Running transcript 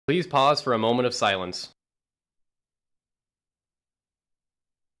Please pause for a moment of silence.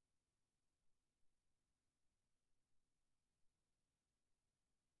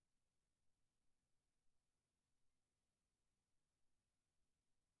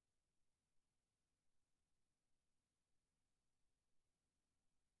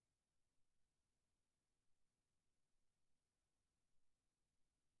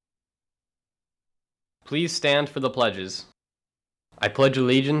 Please stand for the pledges. I pledge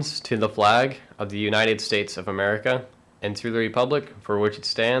allegiance to the flag of the United States of America and to the republic for which it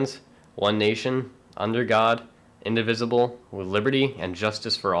stands, one nation, under God, indivisible, with liberty and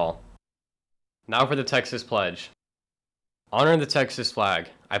justice for all. Now for the Texas Pledge. Honor the Texas flag.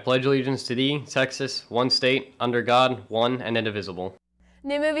 I pledge allegiance to thee, Texas, one state, under God, one and indivisible.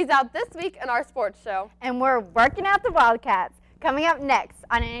 New movies out this week in our sports show. And we're working out the Wildcats, coming up next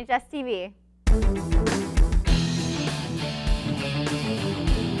on NHSTV.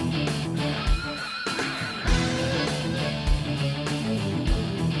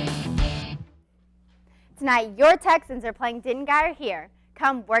 Tonight, your Texans are playing Denton Guyer here.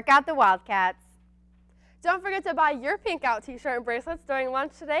 Come work out the Wildcats. Don't forget to buy your Pink Out t-shirt and bracelets during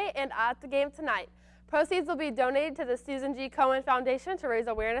lunch today and at the game tonight. Proceeds will be donated to the Susan G. Komen Foundation to raise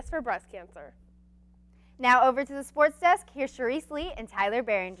awareness for breast cancer. Now over to the sports desk. Here's Sharice Lee and Tyler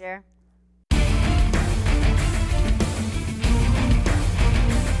Behringer.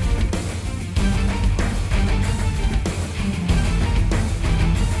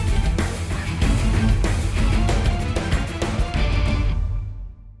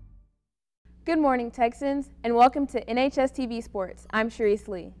 Good morning, Texans, and welcome to NHSTV Sports. I'm Sharice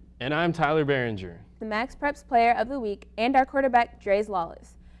Lee. And I'm Tyler Behringer. The Max Preps Player of the Week and our quarterback, Dre's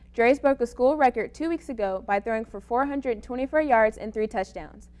Lawless. Dre's broke a school record 2 weeks ago by throwing for 424 yards and 3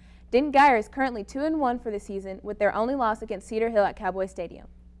 touchdowns. Denton Guyer is currently 2-1 for the season with their only loss against Cedar Hill at Cowboy Stadium.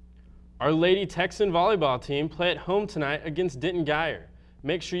 Our Lady Texan volleyball team play at home tonight against Denton Guyer.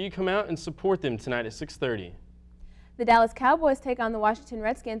 Make sure you come out and support them tonight at 6:30. The Dallas Cowboys take on the Washington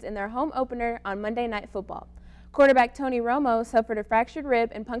Redskins in their home opener on Monday Night Football. Quarterback Tony Romo suffered a fractured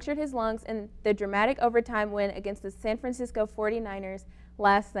rib and punctured his lungs in the dramatic overtime win against the San Francisco 49ers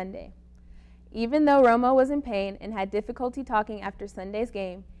last Sunday. Even though Romo was in pain and had difficulty talking after Sunday's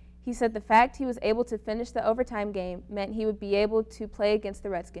game, he said the fact he was able to finish the overtime game meant he would be able to play against the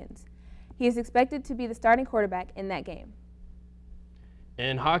Redskins. He is expected to be the starting quarterback in that game.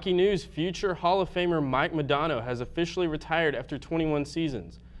 In hockey news, future Hall of Famer Mike Modano has officially retired after 21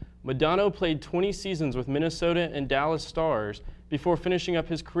 seasons. Modano played 20 seasons with Minnesota and Dallas Stars before finishing up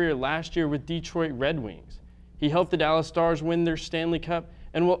his career last year with Detroit Red Wings. He helped the Dallas Stars win their Stanley Cup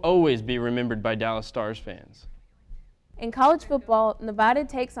and will always be remembered by Dallas Stars fans. In college football, Nevada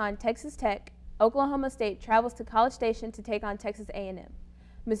takes on Texas Tech, Oklahoma State travels to College Station to take on Texas A&M.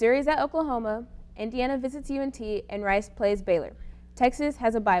 Missouri's at Oklahoma, Indiana visits UNT, and Rice plays Baylor. Texas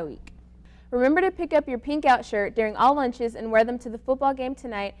has a bye week. Remember to pick up your Pink Out shirt during all lunches and wear them to the football game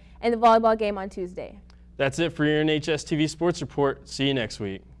tonight and the volleyball game on Tuesday. That's it for your NHSTV Sports Report. See you next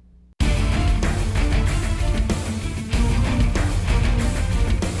week.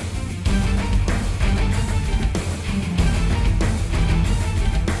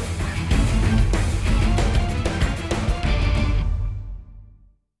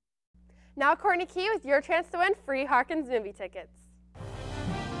 Now Courtney Key with your chance to win free Harkins movie tickets.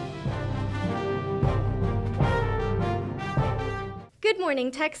 Good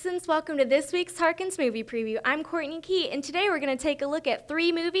morning, Texans. Welcome to this week's Harkins Movie Preview. I'm Courtney Key, and today we're going to take a look at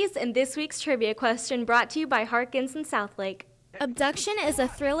 3 movies in this week's trivia question brought to you by Harkins and Southlake. Abduction is a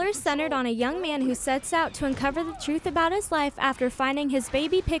thriller centered on a young man who sets out to uncover the truth about his life after finding his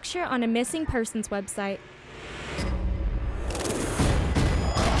baby picture on a missing persons website.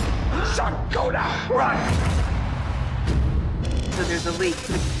 Son, go now, run! So there's a leak.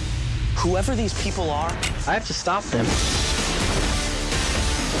 Whoever these people are, I have to stop them.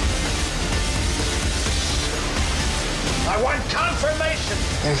 I want confirmation!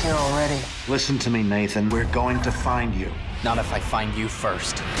 They're here already. Listen to me, Nathan. We're going to find you. Not if I find you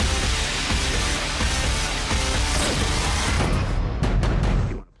first.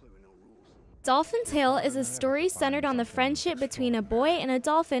 Dolphin Tale is a story centered on the friendship between a boy and a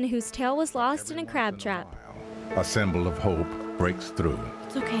dolphin whose tail was lost in a crab trap. A symbol of hope breaks through.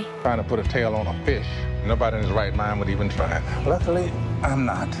 It's okay. Trying to put a tail on a fish. Nobody in his right mind would even try. Luckily, I'm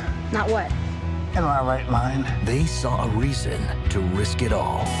not. Not what? In my right mind. They saw a reason to risk it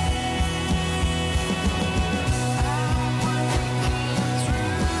all.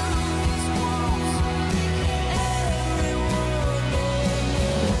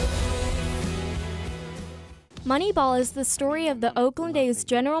 Moneyball is the story of the Oakland A's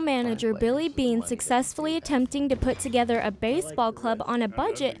general manager Billy Beane successfully attempting to put together a baseball club on a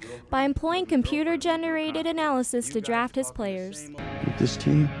budget by employing computer-generated analysis to draft his players. This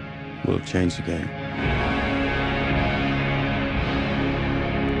team will have changed the game.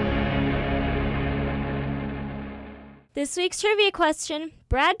 This week's trivia question: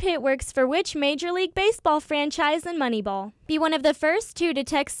 Brad Pitt works for which Major League Baseball franchise in Moneyball? Be one of the first two to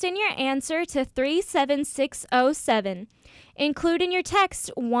text in your answer to 37607. Include in your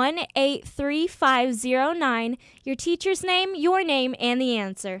text 183509, your teacher's name, your name, and the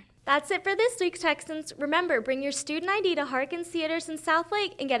answer. That's it for this week's Texans. Remember, bring your student ID to Harkins Theaters in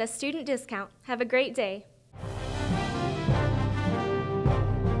Southlake and get a student discount. Have a great day.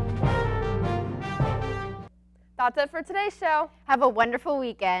 That's it for today's show. Have a wonderful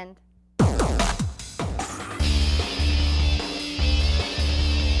weekend.